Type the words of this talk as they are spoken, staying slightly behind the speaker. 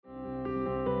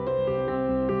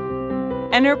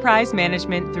Enterprise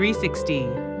Management 360,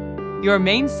 your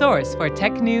main source for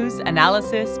tech news,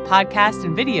 analysis, podcasts,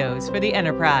 and videos for the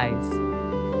enterprise.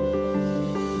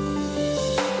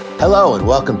 Hello, and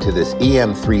welcome to this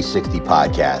EM360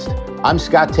 podcast. I'm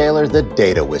Scott Taylor, the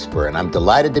Data Whisperer, and I'm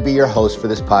delighted to be your host for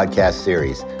this podcast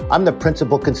series. I'm the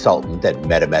principal consultant at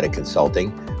MetaMeta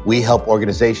Consulting. We help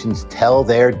organizations tell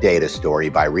their data story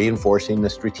by reinforcing the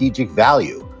strategic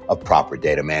value of proper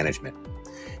data management.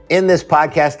 In this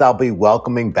podcast, I'll be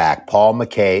welcoming back Paul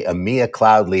McKay, EMEA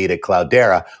Cloud Lead at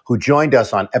Cloudera, who joined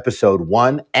us on episode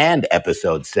 1 and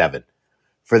episode 7.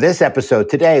 For this episode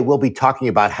today, we'll be talking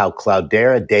about how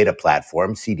Cloudera Data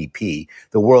Platform, CDP,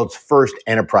 the world's first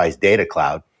enterprise data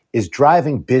cloud, is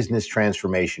driving business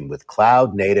transformation with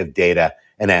cloud-native data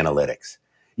and analytics.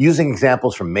 Using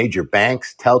examples from major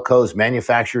banks, telcos,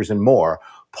 manufacturers, and more,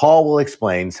 Paul will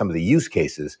explain some of the use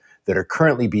cases that are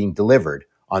currently being delivered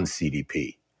on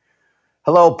CDP.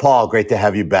 Hello, Paul. Great to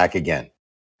have you back again.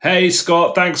 Hey,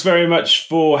 Scott. Thanks very much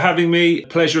for having me.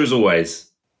 Pleasure as always.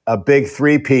 A big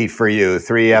three-peat for you,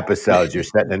 3 episodes. You're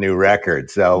setting a new record.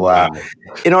 So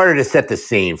in order to set the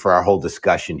scene for our whole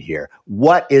discussion here,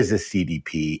 what is a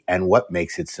CDP and what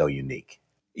makes it so unique?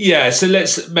 Yeah, so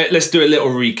let's do a little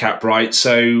recap, right?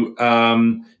 So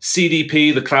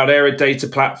CDP, the Cloudera Data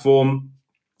Platform,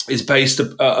 is based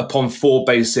upon 4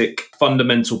 basic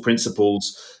fundamental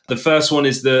principles. The first one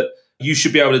is that you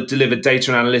should be able to deliver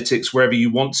data and analytics wherever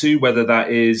you want to, whether that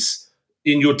is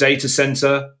in your data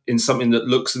center, in something that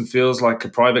looks and feels like a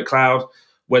private cloud,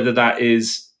 whether that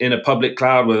is in a public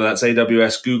cloud, whether that's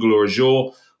AWS, Google, or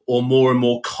Azure, or more and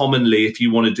more commonly, if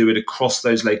you want to do it across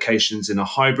those locations in a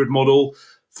hybrid model.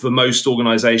 For most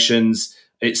organizations,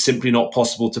 it's simply not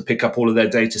possible to pick up all of their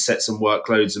data sets and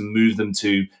workloads and move them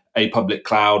to a public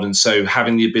cloud. And so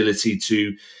having the ability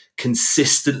to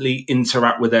consistently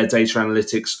interact with their data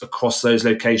analytics across those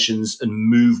locations and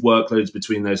move workloads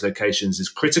between those locations is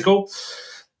critical.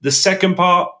 The second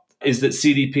part is that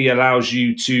CDP allows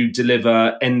you to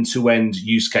deliver end-to-end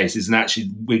use cases. And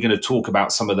actually, we're going to talk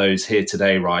about some of those here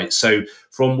today, right? So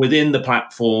from within the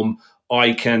platform,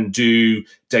 I can do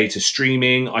data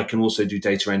streaming. I can also do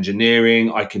data engineering.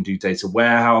 I can do data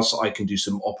warehouse. I can do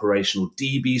some operational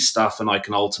DB stuff, and I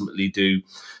can ultimately do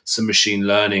some machine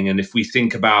learning. And if we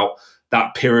think about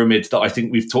that pyramid that I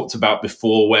think we've talked about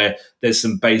before, where there's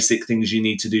some basic things you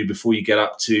need to do before you get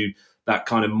up to that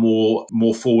kind of more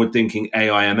forward-thinking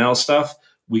AI ML stuff,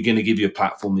 we're going to give you a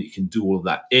platform that you can do all of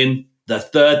that in. The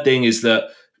third thing is that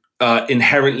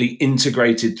inherently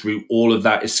integrated through all of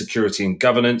that is security and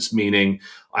governance, meaning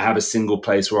I have a single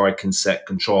place where I can set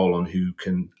control on who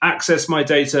can access my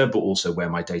data, but also where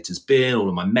my data's been, all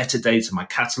of my metadata, my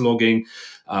cataloging,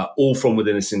 all from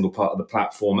within a single part of the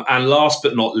platform. And last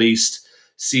but not least,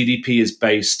 CDP is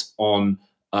based on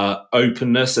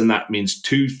openness, and that means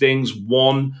 2 things.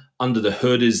 One, under the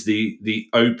hood is the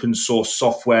open source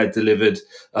software delivered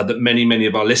that many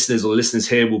of our listeners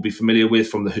here will be familiar with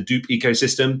from the Hadoop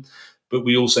ecosystem. But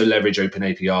we also leverage open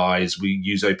APIs. We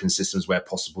use open systems where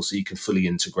possible, so you can fully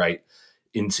integrate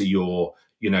into your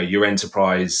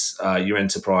enterprise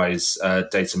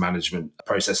data management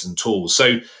process and tools.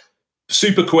 So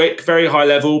super quick, very high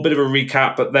level, bit of a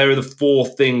recap, but there are the 4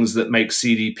 things that make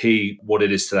CDP what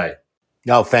it is today.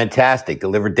 No, fantastic.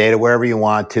 Deliver data wherever you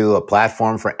want to, a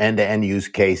platform for end-to-end use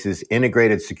cases,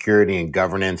 integrated security and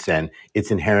governance, and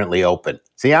it's inherently open.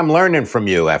 See, I'm learning from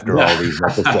you after all these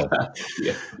episodes.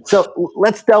 Yeah. So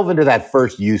let's delve into that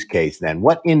first use case then.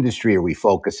 What industry are we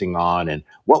focusing on, and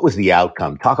what was the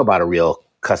outcome? Talk about a real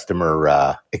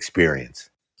customer experience.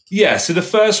 Yeah, so the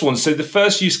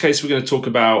first use case we're going to talk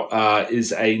about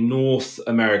is a North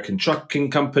American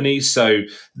trucking company. So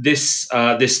this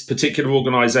particular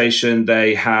organization,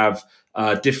 they have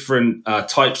different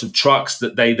types of trucks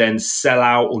that they then sell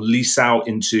out or lease out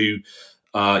into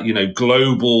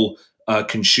global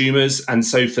consumers. And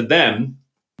so for them,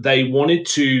 they wanted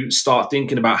to start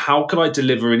thinking about how could I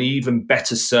deliver an even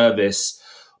better service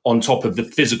on top of the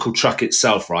physical truck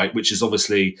itself, right? Which is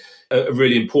obviously a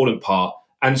really important part.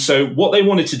 And so what they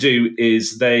wanted to do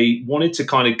is they wanted to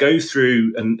kind of go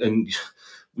through, and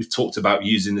we've talked about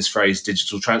using this phrase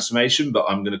digital transformation, but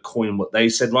I'm going to coin what they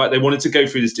said, right? They wanted to go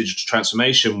through this digital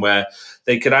transformation where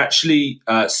they could actually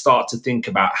start to think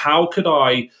about how could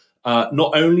I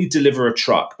not only deliver a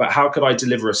truck, but how could I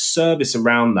deliver a service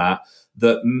around that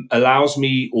allows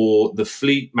me or the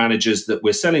fleet managers that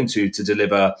we're selling to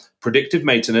deliver predictive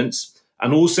maintenance,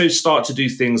 and also start to do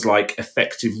things like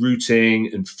effective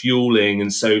routing and fueling.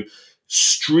 And so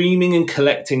streaming and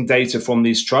collecting data from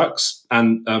these trucks.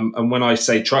 And when I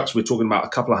say trucks, we're talking about a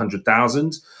couple of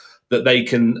 100,000, that they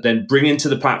can then bring into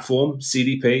the platform,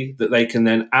 CDP, that they can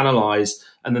then analyze,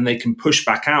 and then they can push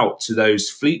back out to those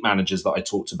fleet managers that I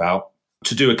talked about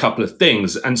to do a couple of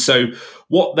things. And so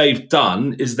what they've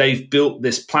done is they've built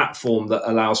this platform that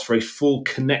allows for a full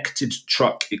connected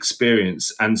truck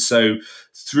experience. And so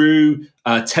through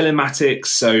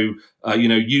telematics,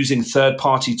 using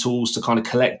third-party tools to kind of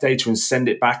collect data and send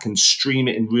it back and stream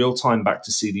it in real time back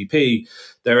to CDP,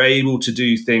 they're able to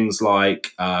do things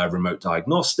like remote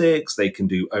diagnostics, they can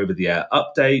do over-the-air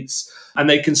updates, and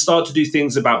they can start to do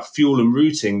things about fuel and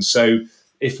routing. So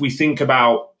if we think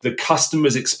about the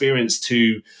customer's experience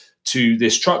to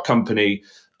this truck company,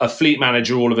 a fleet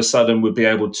manager all of a sudden would be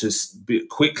able to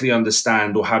quickly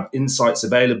understand or have insights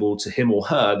available to him or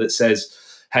her that says,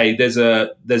 hey,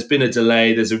 there's been a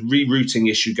delay, there's a rerouting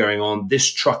issue going on,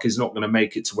 this truck is not going to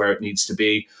make it to where it needs to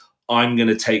be, I'm going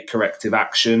to take corrective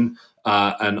action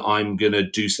and I'm going to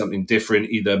do something different,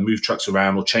 either move trucks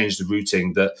around or change the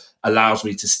routing that allows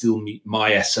me to still meet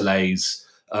my SLAs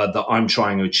that I'm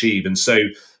trying to achieve. And so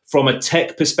from a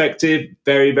tech perspective,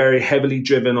 very, very heavily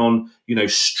driven on,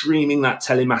 streaming that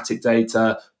telematic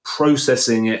data,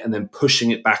 processing it, and then pushing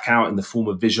it back out in the form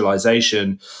of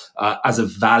visualization as a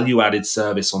value-added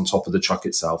service on top of the truck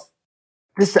itself.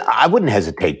 I wouldn't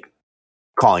hesitate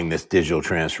calling this digital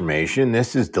transformation.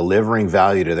 This is delivering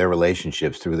value to their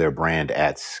relationships through their brand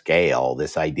at scale.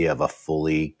 This idea of a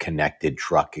fully connected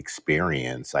truck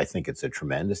experience, I think it's a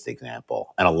tremendous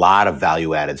example. And a lot of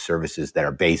value-added services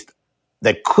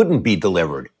that couldn't be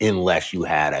delivered unless you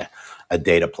had a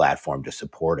data platform to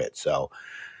support it. So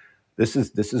this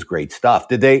is great stuff.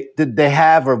 Did they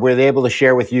have, or were they able to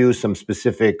share with you some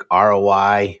specific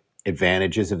ROI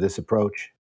advantages of this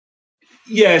approach?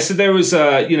 Yeah, so there was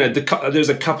there's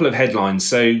a couple of headlines.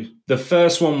 So the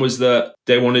first one was that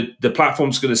the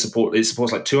platform's going to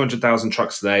supports like 200,000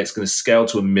 trucks today. It's going to scale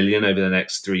to 1 million over the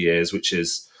next 3 years, which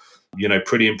is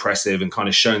pretty impressive and kind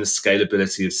of showing the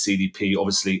scalability of CDP,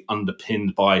 obviously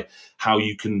underpinned by how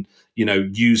you can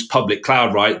use public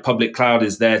cloud, right? Public cloud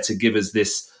is there to give us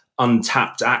this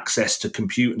untapped access to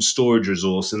compute and storage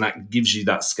resource, and that gives you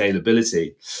that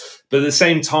scalability. But at the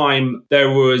same time, there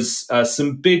was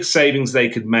some big savings they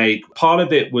could make. Part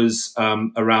of it was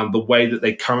around the way that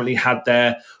they currently had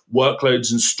their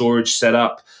workloads and storage set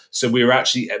up. So we were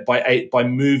actually, by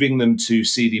moving them to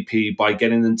CDP, by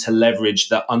getting them to leverage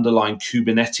the underlying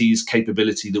Kubernetes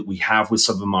capability that we have with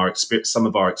some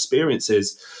of our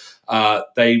experiences,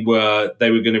 they were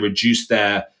going to reduce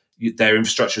their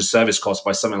infrastructure as service cost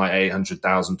by something like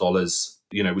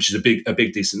 $800,000, which is a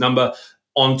big decent number.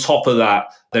 On top of that,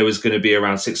 there was going to be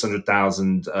around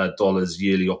 $600,000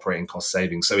 yearly operating cost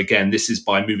savings. So again, this is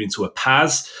by moving to a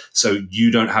PaaS, so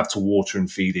you don't have to water and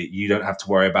feed it. You don't have to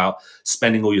worry about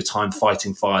spending all your time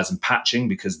fighting fires and patching,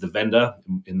 because the vendor,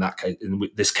 in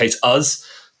this case, us,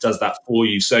 does that for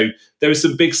you. So there was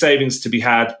some big savings to be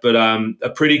had, but a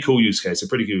pretty cool use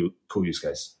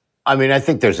case. I mean, I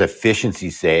think there's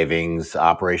efficiency savings,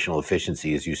 operational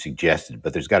efficiency, as you suggested,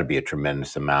 but there's got to be a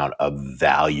tremendous amount of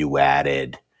value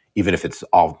added, even if it's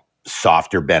all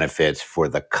softer benefits for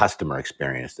the customer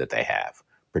experience that they have.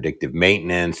 Predictive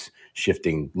maintenance,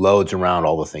 shifting loads around,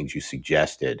 all the things you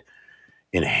suggested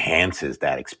enhances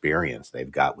that experience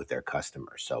they've got with their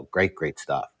customers. So great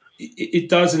stuff. It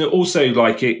does. And it also,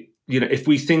 if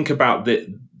we think about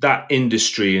that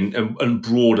industry and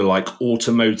broader, like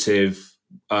automotive,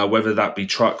 whether that be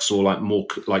trucks or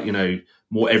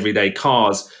more everyday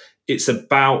cars, it's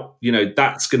about,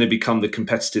 that's going to become the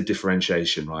competitive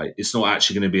differentiation, right? It's not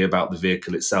actually going to be about the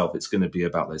vehicle itself. It's going to be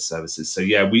about those services. So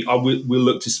yeah,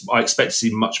 I expect to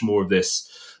see much more of this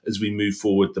as we move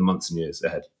forward the months and years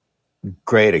ahead.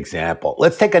 Great example.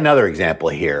 Let's take another example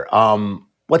here.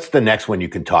 What's the next one you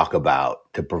can talk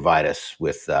about to provide us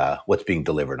with what's being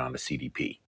delivered on the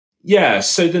CDP? Yeah,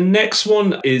 so the next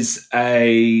one is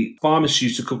a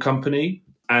pharmaceutical company.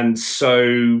 And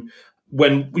so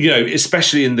when,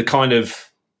 especially in the kind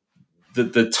of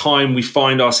the time we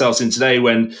find ourselves in today,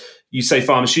 when you say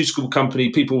pharmaceutical company,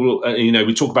 people will,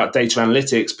 we talk about data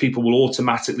analytics, people will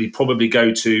automatically probably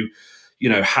go to,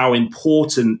 how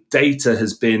important data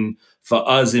has been for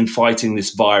us in fighting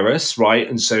this virus, right?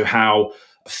 And so how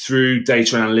through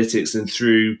data analytics and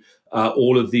through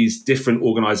all of these different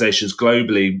organizations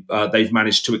globally, they've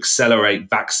managed to accelerate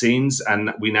vaccines.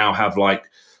 And we now have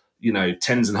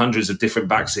tens and hundreds of different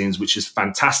vaccines, which is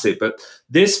fantastic. But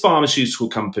this pharmaceutical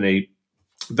company,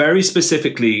 very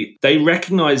specifically, they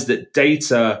recognized that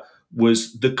data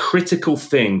was the critical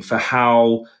thing for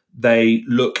how they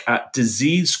look at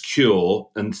disease cure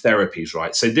and therapies,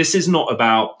 right? So this is not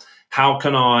about how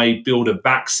can I build a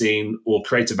vaccine or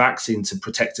create a vaccine to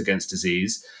protect against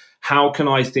disease? how can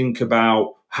I think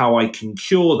about how I can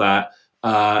cure that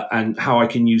and how I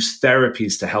can use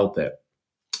therapies to help it.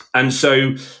 And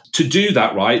so to do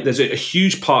that, right, there's a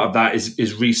huge part of that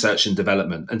is research and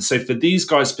development. And so for these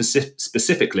guys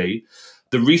specifically,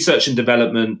 the research and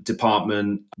development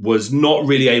department was not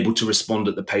really able to respond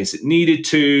at the pace it needed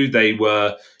to. They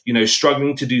were,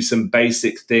 struggling to do some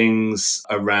basic things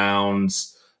around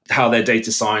how their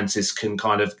data scientists can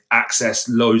kind of access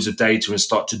loads of data and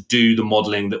start to do the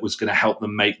modeling that was going to help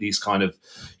them make these kind of,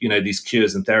 these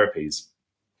cures and therapies.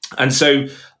 And so,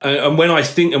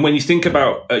 when you think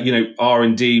about,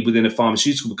 R&D within a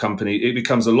pharmaceutical company, it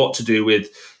becomes a lot to do with,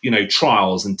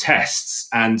 trials and tests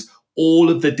and all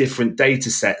of the different data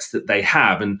sets that they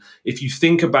have. And if you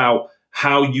think about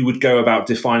how you would go about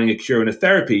defining a cure and a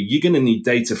therapy, you're going to need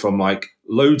data from like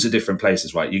loads of different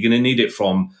places, right? You're going to need it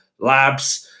from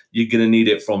labs. You're going to need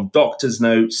it from doctor's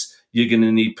notes. You're going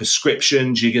to need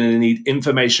prescriptions. You're going to need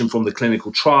information from the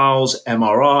clinical trials,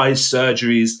 MRIs,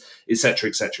 surgeries, et cetera,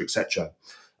 et cetera, et cetera.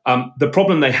 The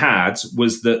problem they had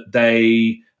was that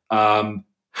they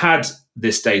had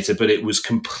this data, but it was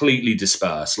completely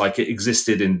dispersed. Like it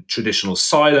existed in traditional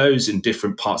silos in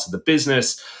different parts of the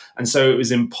business. And so it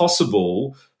was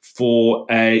impossible for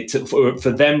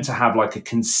them to have like a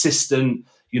consistent,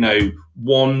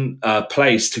 one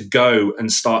place to go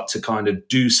and start to kind of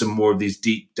do some more of these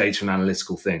deep data and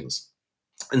analytical things.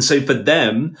 And so for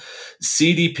them,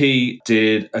 CDP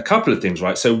did a couple of things,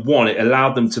 right? So one, it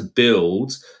allowed them to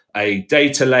build a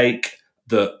data lake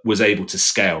that was able to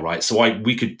scale, right? So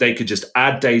they could just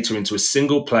add data into a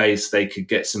single place. They could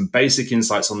get some basic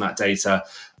insights on that data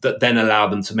that then allow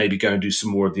them to maybe go and do some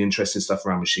more of the interesting stuff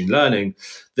around machine learning.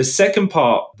 The second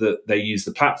part that they used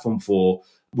the platform for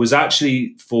was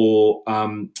actually for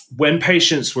when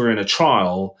patients were in a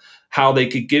trial, how they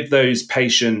could give those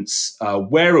patients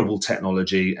wearable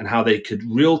technology and how they could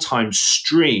real-time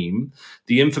stream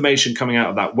the information coming out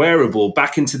of that wearable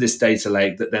back into this data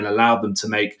lake that then allowed them to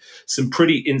make some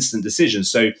pretty instant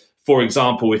decisions. So, for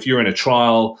example, if you're in a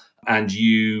trial and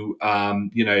you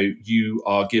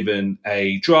are given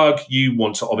a drug, you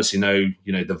want to obviously know,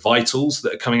 the vitals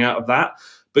that are coming out of that.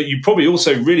 But you probably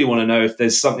also really want to know if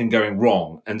there's something going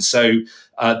wrong. And so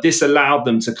this allowed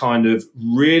them to kind of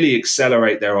really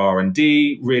accelerate their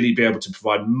R&D, really be able to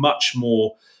provide much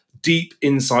more deep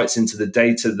insights into the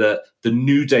data, the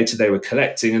new data they were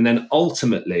collecting, and then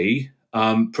ultimately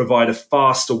provide a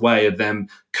faster way of them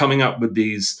coming up with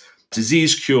these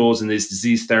disease cures and these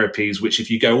disease therapies, which if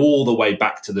you go all the way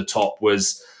back to the top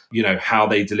was, how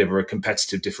they deliver a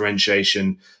competitive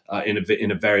differentiation in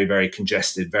a very, very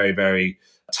congested, very, very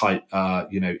tight,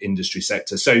 industry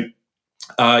sector. So,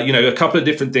 a couple of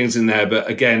different things in there, but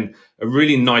again, a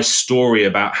really nice story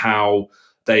about how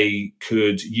they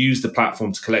could use the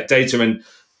platform to collect data. And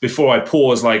before I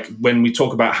pause, like when we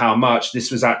talk about how much,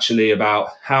 this was actually about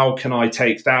how can I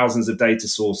take thousands of data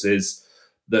sources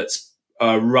that's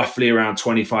roughly around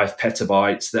 25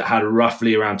 petabytes that had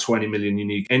roughly around 20 million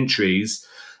unique entries,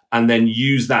 and then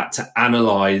use that to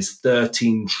analyze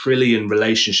 13 trillion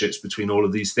relationships between all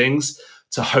of these things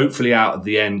to hopefully out at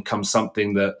the end come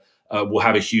something that will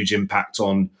have a huge impact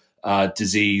on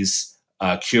disease,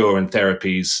 cure and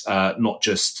therapies, not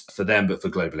just for them, but for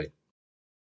globally.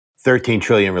 13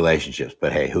 trillion relationships,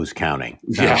 but hey, who's counting?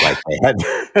 Yeah. Like they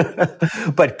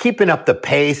had. But keeping up the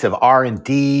pace of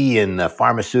R&D in the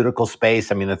pharmaceutical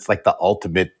space, I mean, it's like the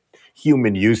ultimate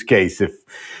human use case if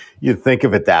you think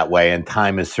of it that way. And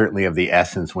time is certainly of the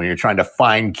essence when you're trying to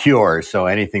find cures. So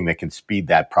anything that can speed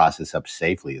that process up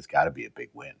safely has got to be a big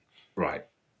win. Right.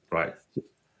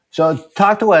 So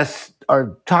talk us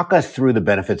through the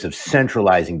benefits of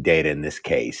centralizing data in this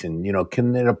case, and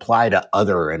can it apply to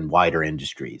other and wider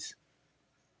industries?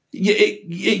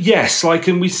 Yes,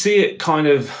 and we see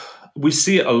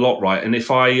it a lot, right? And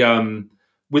if I,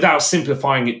 without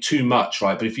simplifying it too much,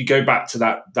 right? But if you go back to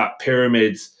that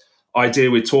pyramid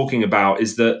idea we're talking about,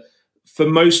 is that for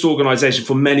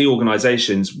many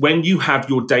organizations, when you have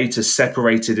your data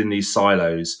separated in these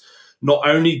silos, not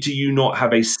only do you not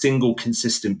have a single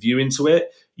consistent view into it,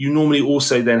 you normally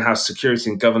also then have security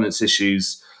and governance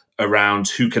issues around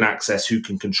who can access, who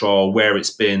can control, where it's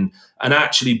been. And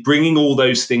actually bringing all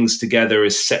those things together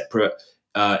as separate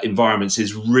environments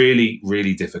is really,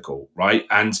 really difficult, right?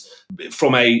 And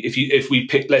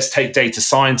let's take data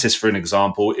scientists for an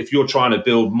example. If you're trying to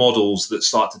build models that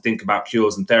start to think about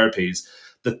cures and therapies,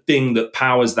 the thing that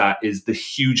powers that is the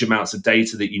huge amounts of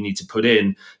data that you need to put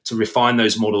in to refine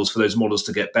those models, for those models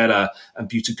to get better and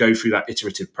for you to go through that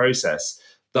iterative process.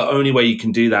 The only way you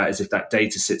can do that is if that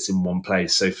data sits in one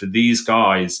place. So for these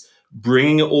guys,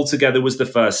 bringing it all together was the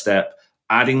first step.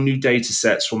 adding new data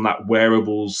sets from that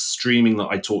wearables streaming that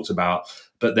I talked about,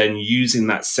 but then using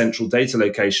that central data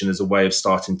location as a way of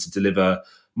starting to deliver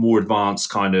more advanced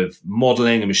kind of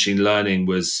modeling and machine learning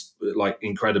was like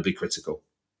incredibly critical.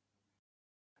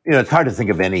 It's hard to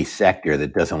think of any sector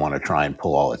that doesn't want to try and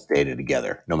pull all its data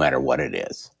together, no matter what it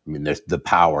is. I mean, there's the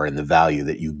power and the value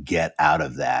that you get out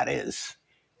of that is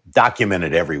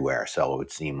documented everywhere. So it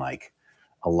would seem like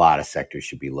a lot of sectors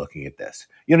should be looking at this.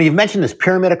 You've mentioned this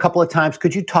pyramid a couple of times.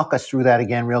 Could you talk us through that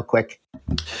again real quick?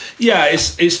 Yeah,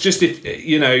 it's just,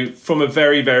 if from a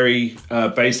very, very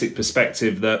basic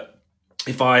perspective, that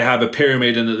if I have a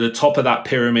pyramid and at the top of that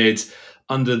pyramid,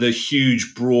 under the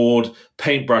huge, broad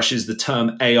paintbrush is the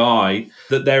term AI,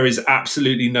 that there is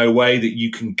absolutely no way that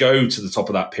you can go to the top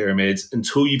of that pyramid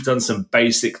until you've done some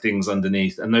basic things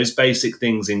underneath. And those basic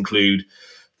things include,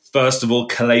 first of all,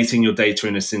 collating your data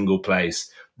in a single place,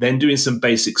 then doing some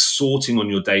basic sorting on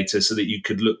your data so that you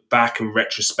could look back and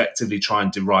retrospectively try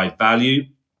and derive value,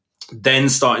 then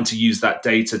starting to use that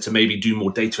data to maybe do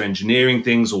more data engineering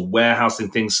things or warehousing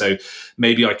things. So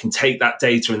maybe I can take that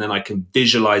data and then I can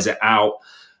visualize it out.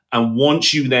 And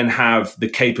once you then have the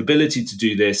capability to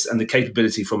do this, and the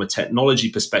capability from a technology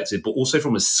perspective, but also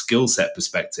from a skill set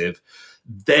perspective,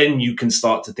 then you can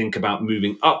start to think about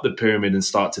moving up the pyramid and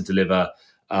start to deliver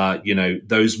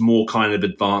those more kind of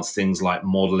advanced things like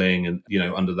modeling and,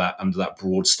 under that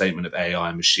broad statement of AI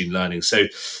and machine learning. So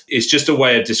it's just a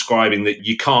way of describing that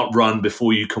you can't run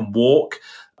before you can walk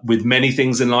with many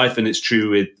things in life. And it's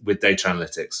true with data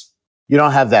analytics. You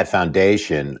don't have that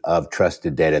foundation of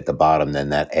trusted data at the bottom, then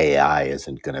that AI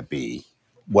isn't going to be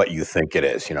what you think it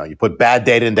is. You put bad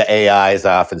data into AI, as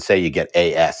I often say, you get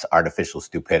AS, artificial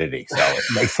stupidity. So it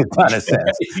makes a ton of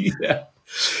sense. Yeah,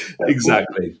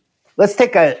 exactly. Let's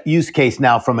take a use case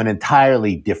now from an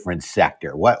entirely different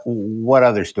sector. What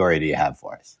other story do you have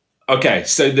for us? Okay,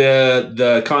 so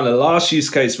the kind of last use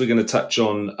case we're going to touch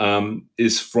on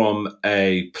is from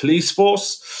a police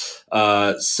force.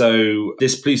 So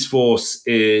this police force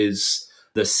is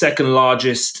the second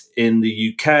largest in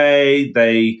the UK.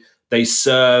 They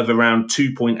serve around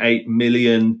 2.8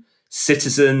 million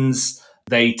citizens.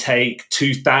 They take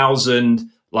 2,000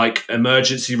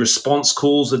 emergency response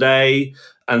calls a day.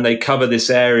 And they cover this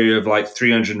area of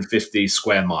 350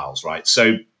 square miles, right?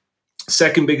 So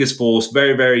second biggest force,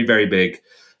 very, very, very big.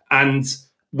 And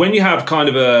when you have kind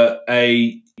of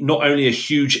a not only a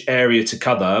huge area to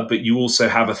cover, but you also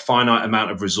have a finite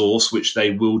amount of resource, which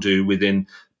they will do within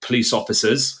police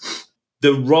officers,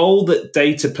 the role that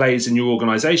data plays in your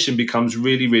organization becomes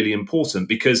really, really important,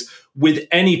 because with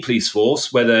any police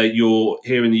force, whether you're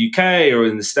here in the UK or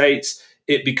in the States,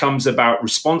 it becomes about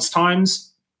response times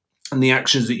and the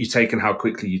actions that you take and how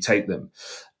quickly you take them.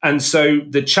 And so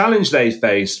the challenge they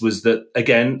faced was that,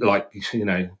 again,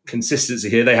 consistency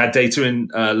here, they had data in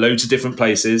loads of different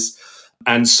places.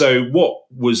 And so what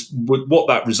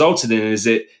that resulted in is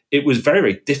it was very,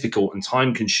 very difficult and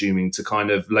time consuming to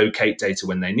kind of locate data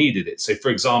when they needed it. So, for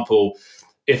example,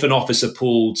 if an officer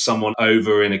pulled someone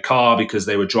over in a car because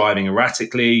they were driving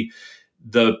erratically,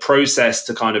 the process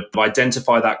to kind of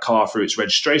identify that car through its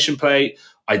registration plate,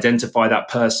 identify that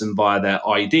person via their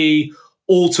ID,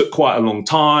 all took quite a long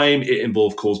time. It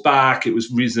involved calls back. It was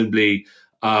reasonably,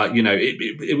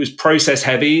 it was process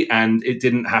heavy, and it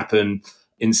didn't happen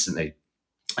instantly.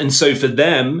 And so for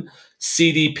them,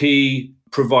 CDP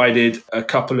provided a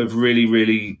couple of really,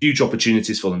 really huge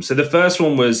opportunities for them. So the first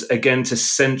one was, again, to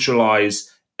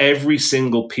centralize every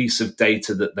single piece of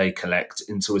data that they collect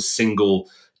into a single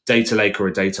data lake or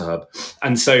a data hub.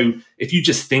 And so if you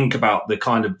just think about the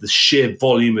kind of the sheer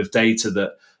volume of data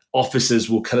that officers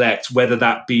will collect, whether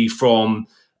that be from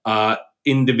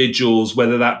individuals,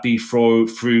 whether that be through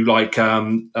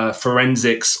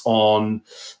forensics on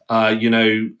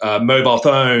mobile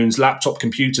phones, laptop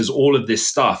computers, all of this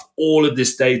stuff, all of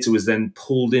this data was then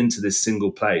pulled into this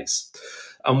single place.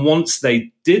 And once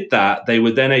they did that, they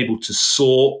were then able to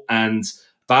sort and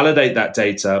validate that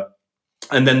data.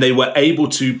 And then they were able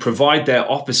to provide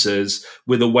their officers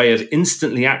with a way of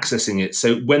instantly accessing it.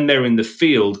 So when they're in the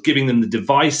field, giving them the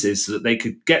devices so that they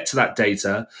could get to that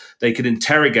data, they could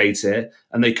interrogate it,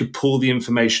 and they could pull the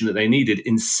information that they needed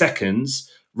in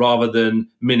seconds rather than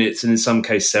minutes, and in some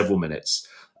cases, several minutes.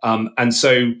 And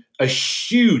so a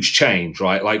huge change,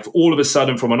 right? Like all of a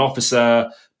sudden from an officer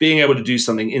being able to do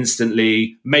something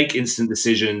instantly, make instant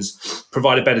decisions,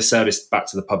 provide a better service back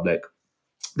to the public.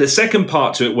 The second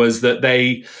part to it was that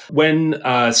when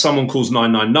someone calls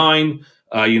 999,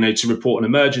 to report an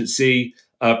emergency,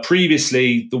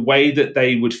 previously the way that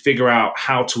they would figure out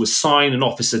how to assign an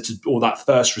officer to or that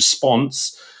first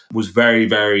response was very,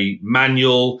 very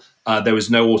manual. There was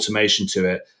no automation to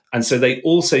it. And so they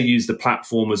also used the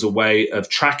platform as a way of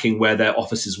tracking where their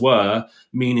offices were,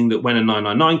 meaning that when a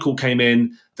 999 call came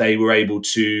in, they were able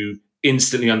to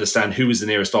instantly understand who was the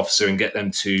nearest officer and get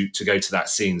them to go to that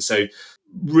scene. So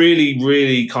really,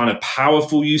 really kind of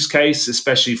powerful use case,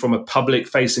 especially from a public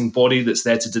facing body that's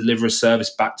there to deliver a service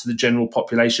back to the general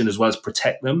population as well as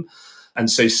protect them. And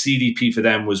so CDP for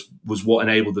them was what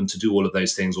enabled them to do all of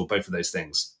those things, or both of those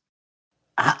things.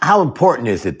 How important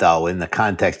is it, though, in the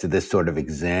context of this sort of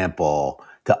example,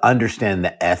 to understand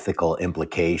the ethical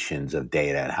implications of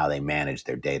data and how they manage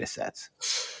their data sets?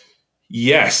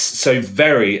 Yes, so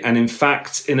very. And in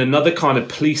fact, in another kind of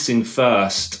policing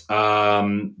first,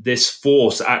 this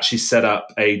force actually set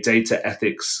up a data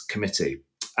ethics committee.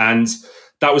 And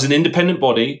that was an independent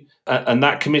body. And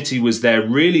that committee was there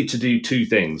really to do two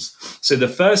things. So the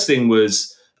first thing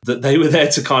was that they were there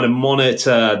to kind of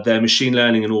monitor their machine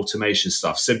learning and automation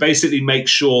stuff. So basically make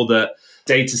sure that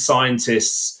data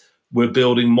scientists were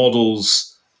building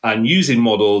models and using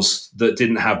models that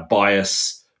didn't have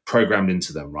bias programmed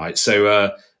into them, right?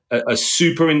 So a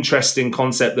super interesting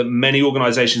concept that many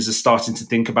organizations are starting to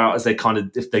think about as they kind of,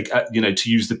 if they, to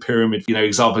use the pyramid,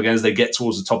 example again, as they get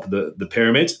towards the top of the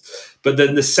pyramid. But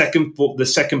then the second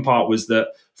part was that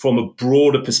from a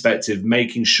broader perspective,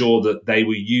 making sure that they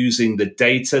were using the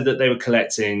data that they were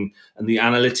collecting and the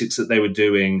analytics that they were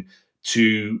doing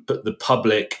to put the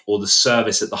public or the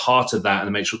service at the heart of that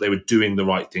and make sure they were doing the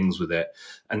right things with it.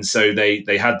 And so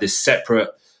they had this separate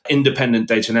independent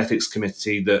data and ethics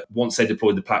committee that once they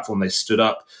deployed the platform, they stood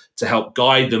up to help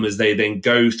guide them as they then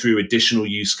go through additional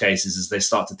use cases, as they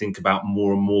start to think about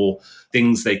more and more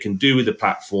things they can do with the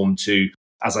platform to,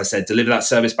 as I said, deliver that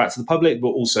service back to the public, but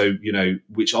also,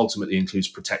 which ultimately includes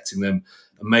protecting them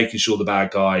and making sure the bad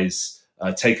guys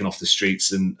are taken off the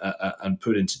streets and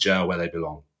put into jail where they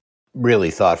belong.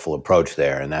 Really thoughtful approach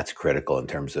there, and that's critical in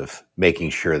terms of making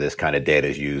sure this kind of data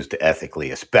is used ethically,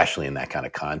 especially in that kind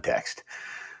of context.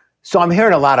 So I'm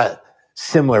hearing a lot of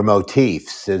similar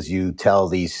motifs as you tell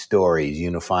these stories,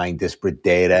 unifying disparate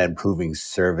data, improving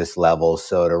service levels.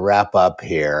 So to wrap up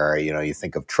here, you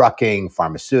think of trucking,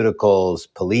 pharmaceuticals,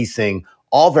 policing,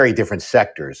 all very different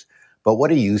sectors. But what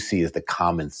do you see as the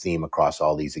common theme across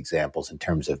all these examples in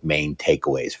terms of main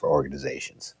takeaways for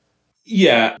organizations?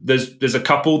 Yeah, there's a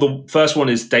couple. The first one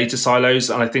is data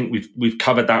silos, and I think we've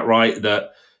covered that, right?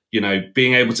 That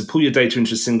being able to pull your data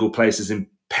into a single place is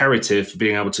imperative for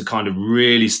being able to kind of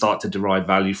really start to derive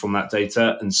value from that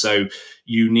data. And so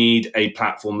you need a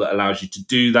platform that allows you to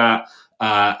do that,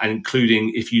 and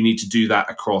including if you need to do that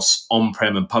across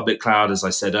on-prem and public cloud. As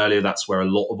I said earlier, that's where a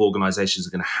lot of organizations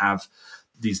are going to have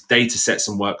these data sets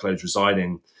and workloads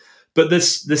residing. But the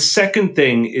second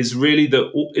thing is really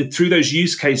that through those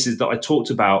use cases that I talked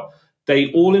about,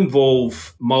 they all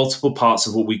involve multiple parts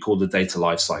of what we call the data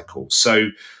lifecycle. So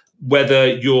whether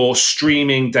you're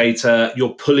streaming data,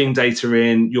 you're pulling data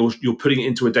in, you're putting it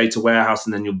into a data warehouse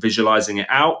and then you're visualizing it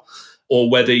out, or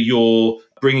whether you're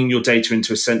bringing your data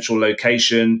into a central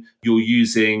location, you're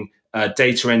using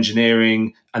data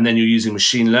engineering, and then you're using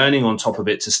machine learning on top of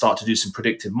it to start to do some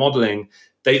predictive modeling,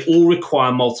 they all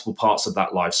require multiple parts of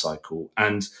that life cycle.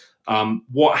 And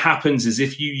what happens is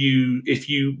if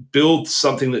you build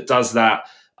something that does that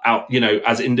out,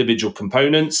 as individual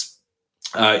components,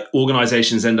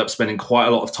 organizations end up spending quite a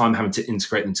lot of time having to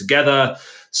integrate them together.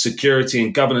 Security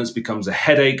and governance becomes a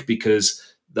headache because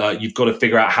you've got to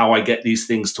figure out how I get these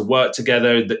things to work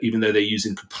together, even though they're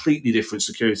using completely different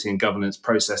security and governance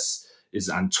processes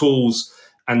and tools.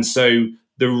 And so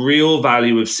the real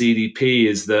value of CDP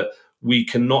is that we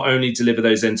can not only deliver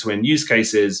those end-to-end use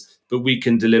cases, but we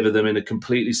can deliver them in a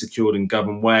completely secured and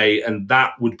governed way. And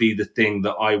that would be the thing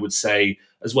that I would say,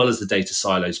 as well as the data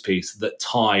silos piece, that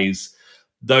ties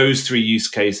those three use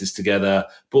cases together,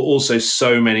 but also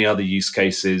so many other use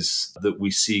cases that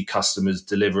we see customers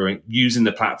delivering, using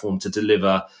the platform to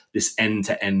deliver this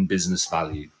end-to-end business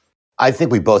value. I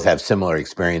think we both have similar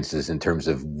experiences in terms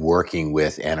of working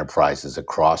with enterprises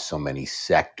across so many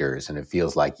sectors. And it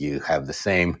feels like you have the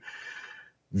same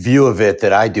view of it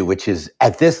that I do, which is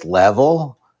at this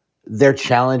level, their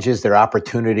challenges, their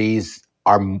opportunities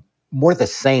are more the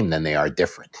same than they are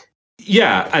different.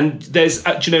 Yeah, and there's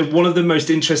one of the most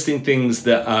interesting things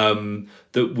that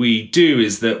that we do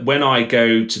is that when I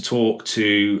go to talk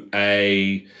to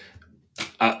a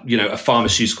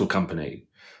pharmaceutical company,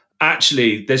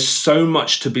 actually there's so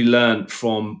much to be learned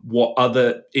from what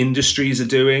other industries are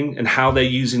doing and how they're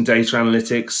using data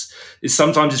analytics.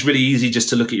 Sometimes it's really easy just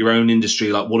to look at your own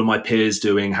industry, like what are my peers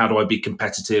doing? How do I be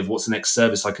competitive? What's the next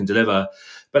service I can deliver?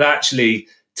 But actually,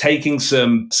 taking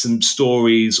some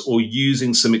stories or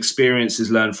using some experiences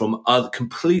learned from other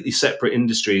completely separate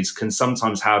industries can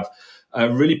sometimes have a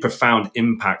really profound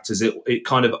impact, as it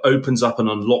kind of opens up and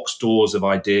unlocks doors of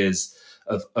ideas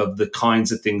of the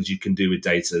kinds of things you can do with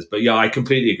data. But yeah, I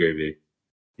completely agree with you.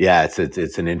 Yeah,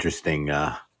 it's an interesting,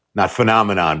 not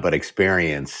phenomenon, but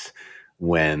experience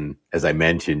when, as I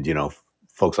mentioned,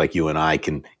 folks like you and I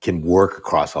can work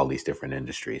across all these different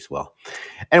industries. Well,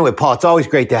 anyway, Paul, it's always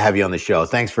great to have you on the show.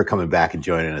 Thanks for coming back and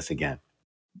joining us again.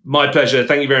 My pleasure.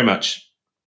 Thank you very much.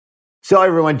 So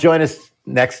everyone, join us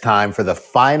next time for the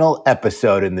final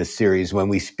episode in this series when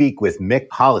we speak with Mick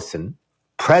Hollison,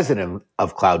 president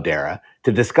of Cloudera,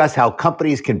 to discuss how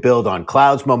companies can build on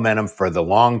cloud's momentum for the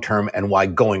long term and why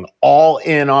going all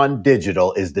in on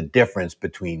digital is the difference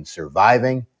between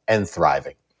surviving and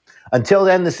thriving. Until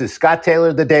then, this is Scott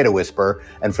Taylor, the Data Whisperer,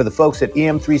 and for the folks at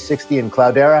EM360 and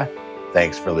Cloudera,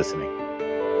 thanks for listening.